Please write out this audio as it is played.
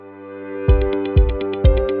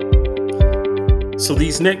So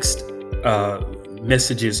these next uh,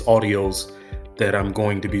 messages, audios that I'm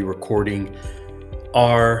going to be recording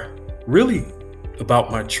are really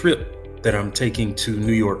about my trip that I'm taking to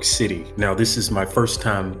New York City. Now, this is my first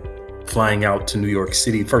time flying out to New York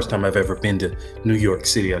City, first time I've ever been to New York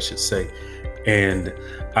City, I should say. And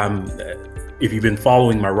I'm, if you've been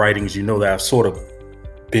following my writings, you know that I've sort of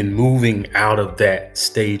been moving out of that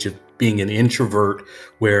stage of being an introvert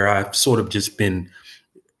where I've sort of just been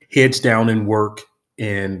heads down in work,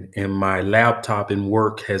 and my laptop and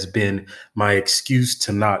work has been my excuse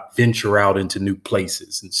to not venture out into new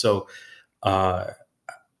places. And so uh,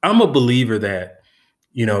 I'm a believer that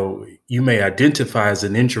you may identify as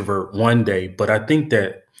an introvert one day, but I think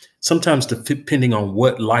that sometimes depending on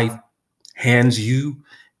what life hands you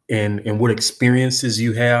and what experiences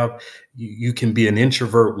you have, you can be an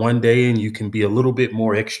introvert one day and you can be a little bit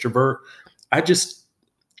more extrovert. I just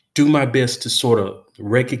do my best to sort of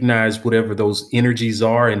recognize whatever those energies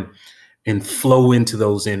are and flow into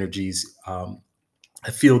those energies.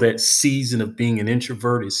 I feel that season of being an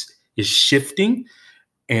introvert is shifting,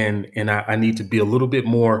 and I need to be a little bit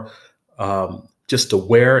more just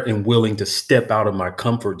aware and willing to step out of my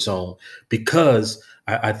comfort zone because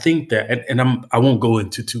I think that, I won't go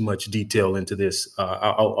into too much detail into this.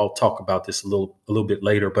 I'll talk about this a little bit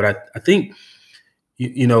later, but I think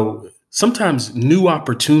sometimes new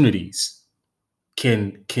opportunities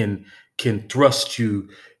can thrust you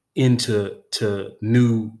into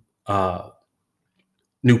to uh,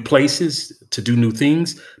 new places to do new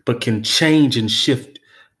things, but can change and shift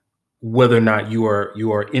whether or not you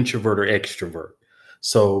are introvert or extrovert.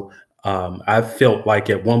 So I felt like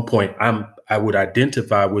at one point I would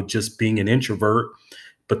identify with just being an introvert,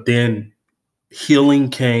 but then healing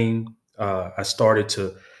came. I started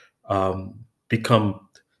to become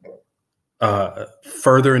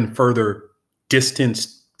further and further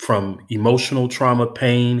distanced from emotional trauma,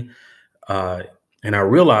 pain, uh, and I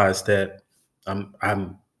realized that I'm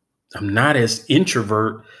I'm I'm not as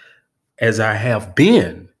introvert as I have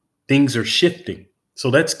been. Things are shifting,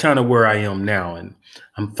 so that's kind of where I am now, and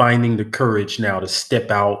I'm finding the courage now to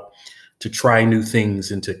step out, to try new things,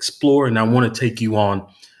 and to explore. And I want to take you on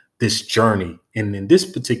this journey. And in this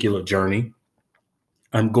particular journey,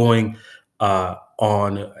 I'm going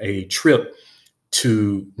on a trip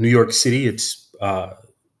to New York City. I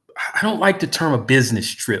don't like the term a business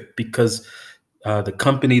trip because the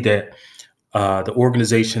company that the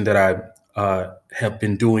organization that I have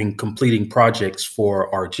been doing completing projects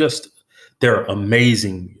for are just they're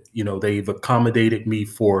amazing. They've accommodated me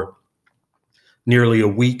for nearly a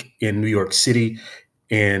week in New York City,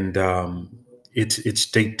 and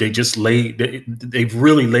they just they've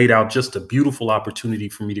really laid out just a beautiful opportunity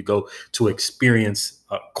for me to go to experience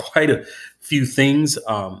quite a few things.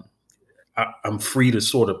 I'm free to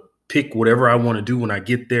sort of pick whatever I want to do when I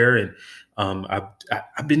get there, and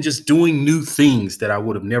I've been just doing new things that I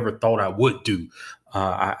would have never thought I would do.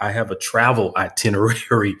 I have a travel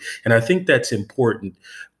itinerary, and I think that's important.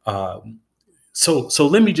 So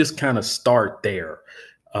let me just kind of start there.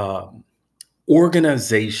 Um,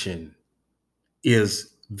 Organization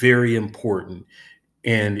is very important.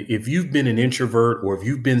 And if you've been an introvert or if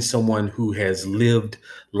you've been someone who has lived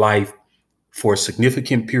life for a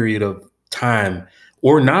significant period of time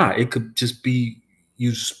or not, it could just be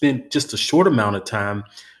you spent just a short amount of time,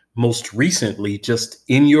 most recently, just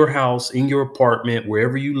in your house, in your apartment,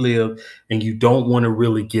 wherever you live, and you don't want to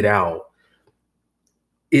really get out.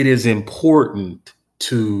 It is important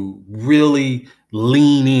to really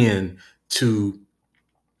lean in to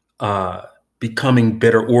uh, becoming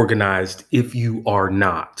better organized if you are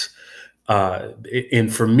not.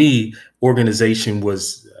 And for me, organization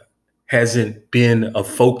was hasn't been a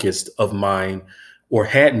focus of mine or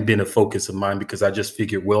hadn't been a focus of mine because I just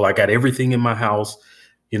figured, well, I got everything in my house.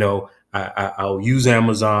 I'll use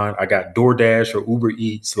Amazon. I got DoorDash or Uber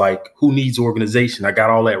Eats. Like, who needs organization? I got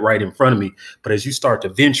all that right in front of me. But as you start to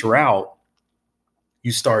venture out,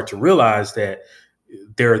 you start to realize that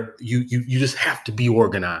you just have to be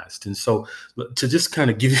organized. And so to just kind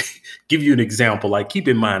of give you an example, like, keep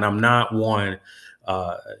in mind, I'm not one.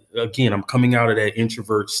 Uh, Again, I'm coming out of that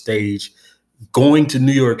introvert stage, going to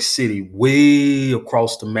New York City, way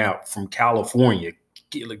across the map from California.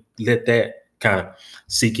 Let that kind of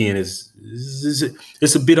sink in.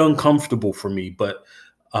 It's a bit uncomfortable for me, but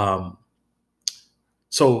um,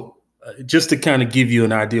 so just to kind of give you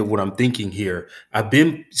an idea of what I'm thinking here, I've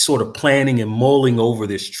been sort of planning and mulling over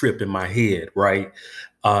this trip in my head, right?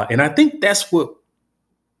 And I think that's what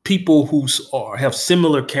people have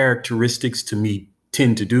similar characteristics to me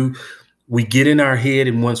tend to do. We get in our head,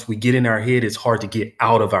 and once we get in our head, it's hard to get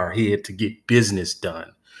out of our head to get business done.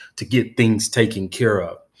 to get things taken care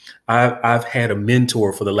of. I've had a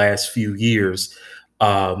mentor for the last few years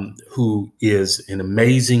who is an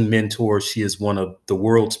amazing mentor. She is one of the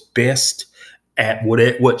world's best at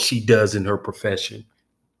what she does in her profession,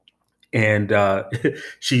 and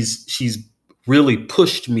she's really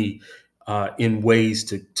pushed me in ways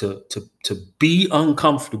to be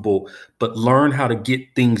uncomfortable, but learn how to get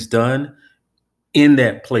things done in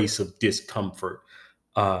that place of discomfort.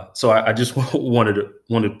 So I just wanted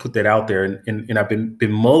to put that out there, and I've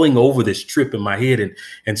been mulling over this trip in my head,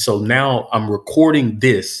 and so now I'm recording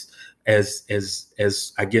this as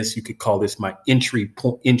I guess you could call this my entry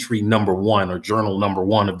number one, or journal number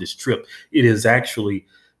one of this trip. It is actually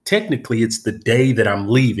technically it's the day that I'm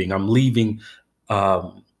leaving. I'm leaving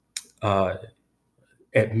um, uh,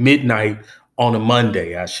 at midnight on a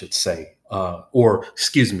Monday, I should say, or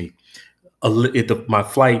excuse me, my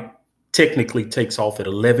flight technically takes off at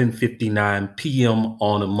 11:59 p.m.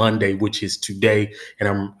 on a Monday, which is today.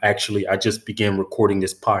 And I just began recording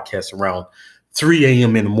this podcast around 3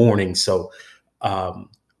 a.m. in the morning. So I'm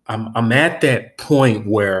at that point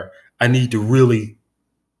where I need to really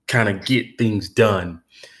kind of get things done.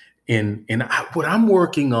 What I'm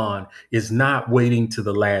working on is not waiting to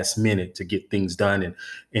the last minute to get things done.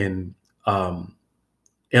 And um,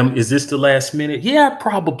 is this the last minute? Yeah, it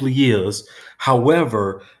probably is.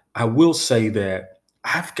 However, I will say that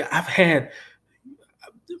I've had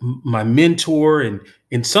my mentor,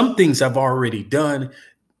 and some things I've already done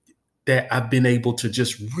that I've been able to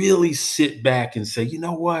just really sit back and say, you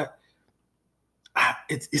know what?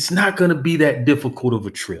 It's not going to be that difficult of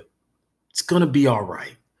a trip. It's going to be all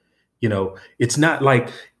right. It's not like,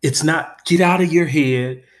 it's not, get out of your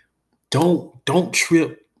head. Don't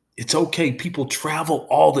trip. It's okay. People travel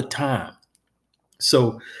all the time.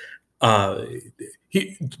 So uh,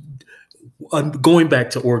 he, going back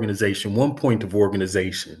to organization, one point of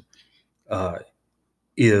organization uh,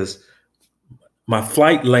 is my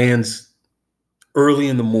flight lands early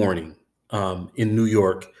in the morning in New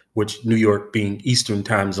York, which New York being Eastern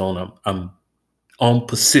time zone, I'm on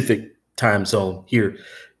Pacific time zone here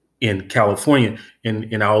in California,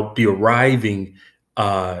 and I'll be arriving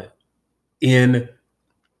in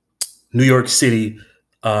New York City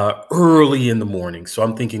early in the morning. So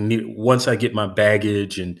I'm thinking once I get my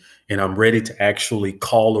baggage and I'm ready to actually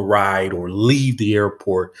call a ride or leave the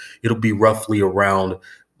airport, it'll be roughly around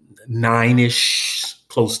 9ish,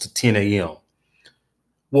 close to 10 a.m.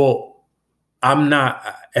 Well, I'm not,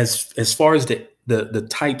 as far as the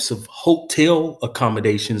types of hotel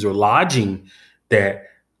accommodations or lodging that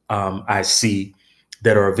I see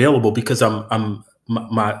that are available, because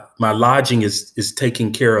my lodging is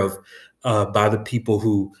taken care of by the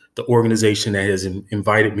people the organization that has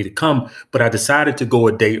invited me to come. But I decided to go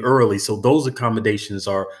a day early, so those accommodations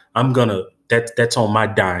that's on my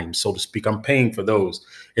dime, so to speak. I'm paying for those,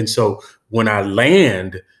 and so when I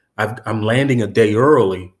land, I'm landing a day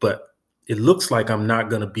early, but it looks like I'm not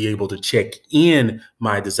going to be able to check in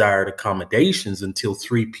my desired accommodations until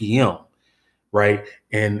 3 p.m. Right.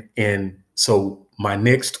 And so my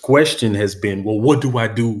next question has been, well, what do I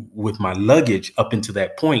do with my luggage up until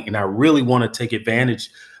that point? And I really want to take advantage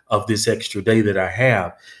of this extra day that I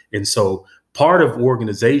have. And so part of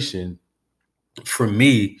organization for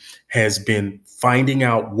me has been finding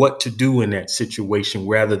out what to do in that situation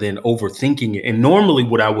rather than overthinking it. And normally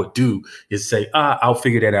what I would do is say, I'll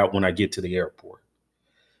figure that out when I get to the airport.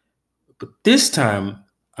 But this time,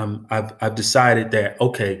 I've decided that,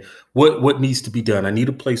 okay, what needs to be done? I need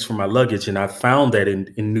a place for my luggage, and I found that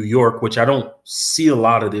in New York, which I don't see a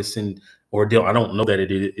lot of this in, or I don't know that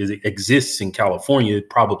it exists in California. It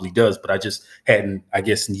probably does, but I just hadn't, I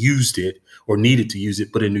guess, used it or needed to use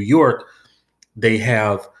it. But in New York, they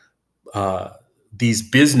have these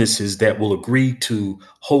businesses that will agree to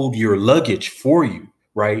hold your luggage for you,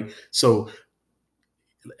 right? So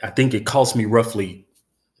I think it cost me roughly,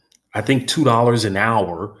 I think $2 an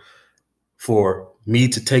hour for me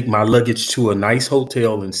to take my luggage to a nice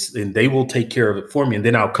hotel, and they will take care of it for me. And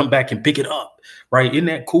then I'll come back and pick it up. Right. Isn't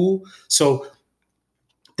that cool? So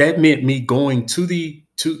that meant me going to the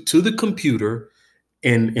computer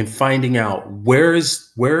and finding out where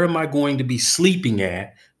am I going to be sleeping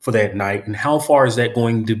at for that night, and how far is that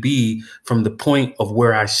going to be from the point of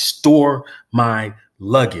where I store my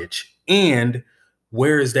luggage, and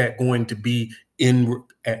where is that going to be in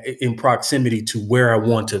proximity to where I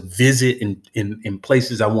want to visit, and in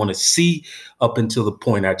places I want to see up until the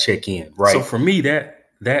point I check in. Right. So for me, that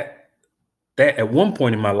at one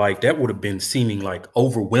point in my life, that would have been seeming like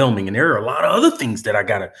overwhelming, and there are a lot of other things that I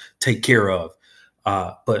got to take care of.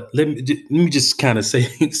 But let me just kind of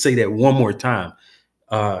say that one more time.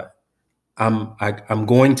 Uh, I'm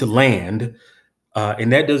going to land,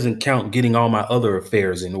 and that doesn't count getting all my other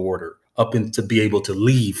affairs in order up and to be able to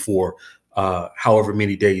leave for however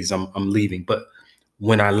many days I'm leaving. But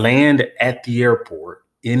when I land at the airport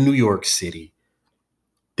in New York City,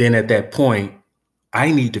 then at that point,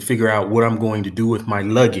 I need to figure out what I'm going to do with my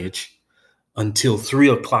luggage until 3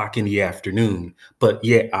 o'clock in the afternoon. But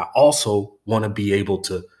yet I also want to be able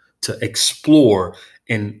to explore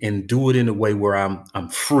and do it in a way where I'm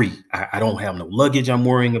free. I don't have no luggage I'm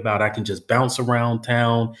worrying about. I can just bounce around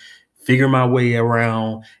town, figure my way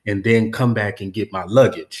around, and then come back and get my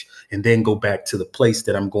luggage and then go back to the place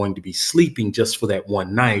that I'm going to be sleeping just for that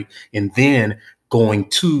one night, and then going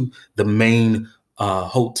to the main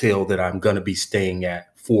hotel that I'm going to be staying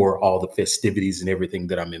at for all the festivities and everything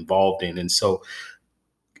that I'm involved in. And so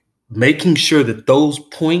making sure that those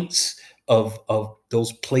points of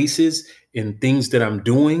those places and things that I'm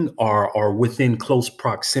doing are within close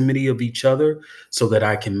proximity of each other so that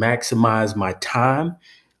I can maximize my time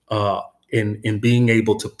uh, in being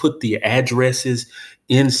able to put the addresses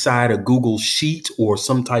inside a Google Sheet or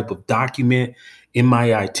some type of document in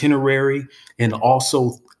my itinerary, and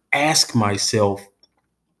also ask myself,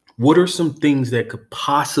 what are some things that could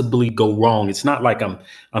possibly go wrong? It's not like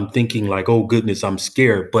I'm thinking like, oh goodness, I'm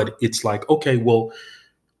scared, but it's like, okay, well,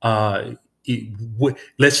 uh,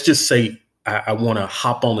 let's just say I want to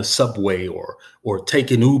hop on a subway or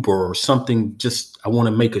take an Uber or something. Just I want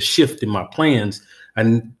to make a shift in my plans.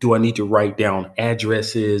 And do I need to write down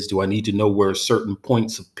addresses? Do I need to know where certain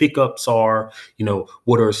points of pickups are?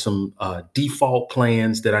 What are some default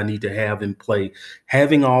plans that I need to have in play?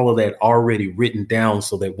 Having all of that already written down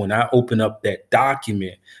so that when I open up that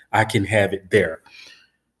document, I can have it there.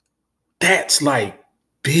 That's like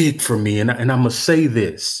big for me. And I must say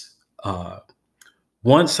this.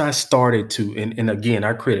 Once I started to, and again,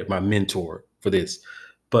 I credit my mentor for this,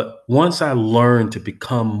 but once I learned to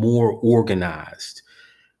become more organized,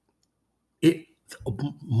 it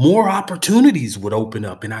more opportunities would open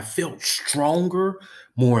up, and I felt stronger,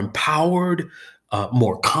 more empowered,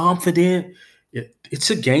 more confident. It's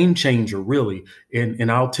a game changer, really. And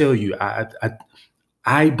I'll tell you,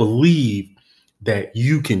 I believe that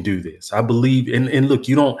you can do this. I believe, and look,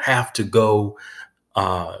 you don't have to go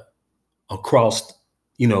uh, across,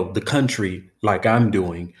 the country like I'm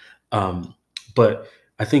doing. But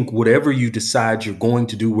I think whatever you decide you're going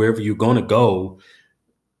to do, wherever you're going to go,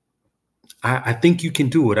 I think you can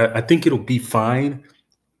do it. I think it'll be fine.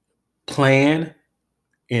 Plan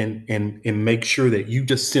and make sure that you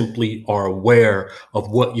just simply are aware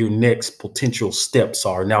of what your next potential steps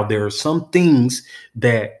are. Now, there are some things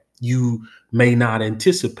that you may not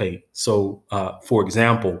anticipate. So, for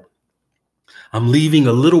example, I'm leaving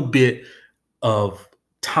a little bit of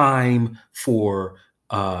time for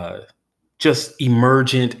just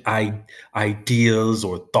emergent ideas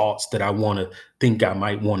or thoughts that I want to think I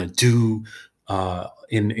might want to do,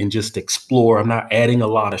 and just explore. I'm not adding a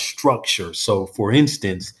lot of structure. So, for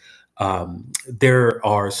instance, there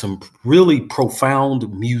are some really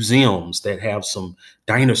profound museums that have some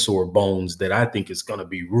dinosaur bones that I think is going to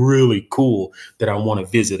be really cool. That I want to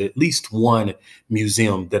visit. At least one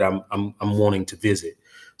museum that I'm wanting to visit.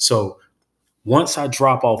 So once I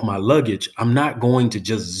drop off my luggage, I'm not going to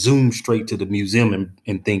just zoom straight to the museum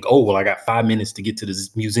and think, oh, well, I got 5 minutes to get to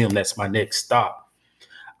this museum. That's my next stop.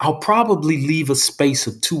 I'll probably leave a space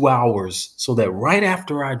of 2 hours so that right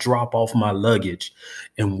after I drop off my luggage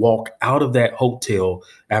and walk out of that hotel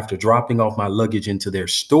after dropping off my luggage into their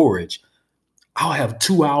storage, I'll have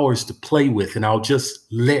 2 hours to play with, and I'll breathe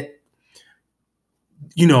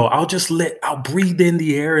in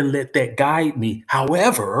the air and let that guide me.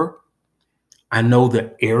 However, I know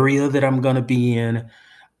the area that I'm going to be in.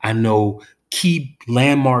 I know key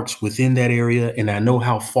landmarks within that area, and I know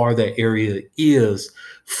how far that area is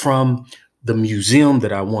from the museum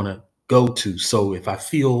that I want to go to. So if I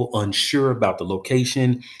feel unsure about the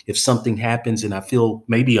location, if something happens and I feel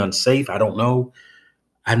maybe unsafe, I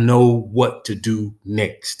know what to do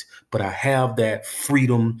next. But I have that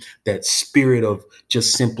freedom, that spirit of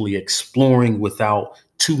just simply exploring without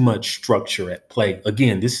too much structure at play.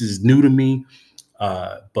 Again, this is new to me,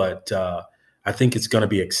 but I think it's going to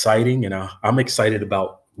be exciting, and I'm excited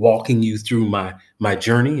about walking you through my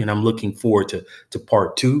journey, and I'm looking forward to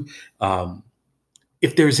part two.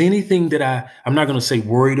 If there's anything that I'm not going to say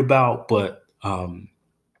worried about, but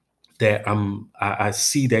that I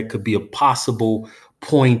see that could be a possible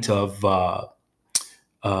point of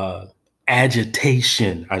uh,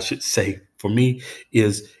 agitation, I should say, for me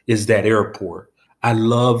is that airport. I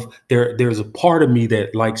love there's a part of me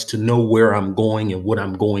that likes to know where I'm going and what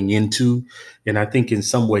I'm going into. And I think in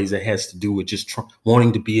some ways it has to do with just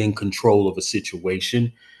wanting to be in control of a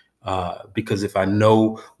situation. Because if I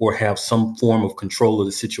know or have some form of control of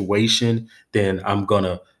the situation, then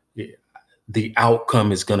the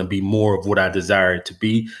outcome is going to be more of what I desire it to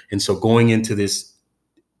be. And so going into this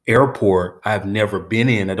airport I've never been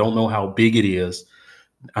in, I don't know how big it is.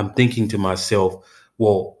 I'm thinking to myself,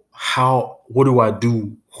 well, what do I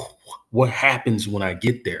do? What happens when I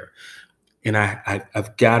get there? And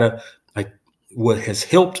I've got to, like, what has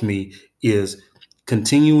helped me is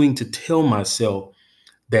continuing to tell myself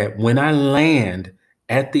that when I land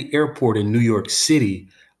at the airport in New York City,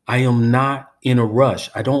 I am not in a rush.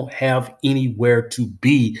 I don't have anywhere to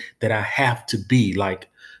be that I have to be. Like,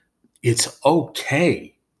 it's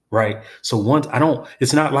okay. Right. So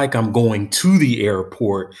it's not like I'm going to the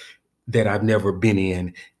airport that I've never been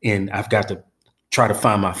in, and I've got to try to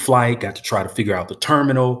find my flight, got to try to figure out the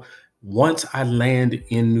terminal. Once I land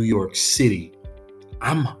in New York City,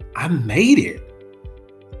 I made it.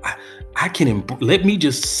 I, I can let me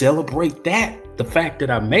just celebrate the fact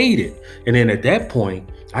that I made it, and then at that point,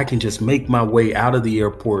 I can just make my way out of the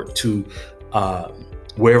airport to uh,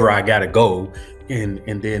 wherever I gotta go, and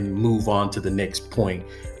then move on to the next point.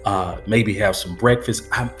 Maybe have some breakfast.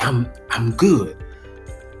 I'm good.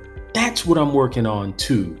 That's what I'm working on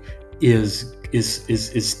too. Is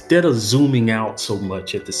instead of zooming out so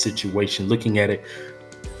much at the situation, looking at it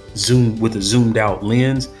with a zoomed out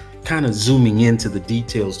lens, kind of zooming into the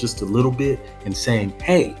details just a little bit and saying,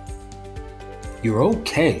 hey, you're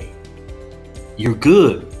okay. You're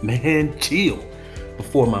good, man. Chill,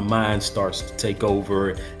 before my mind starts to take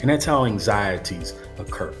over. And that's how anxieties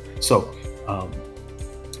occur. So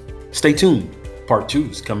stay tuned. Part 2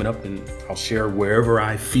 is coming up, and I'll share wherever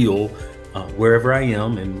I feel, wherever I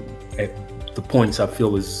am, and at the points I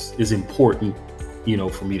feel is important,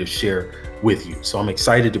 for me to share with you. So I'm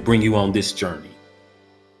excited to bring you on this journey.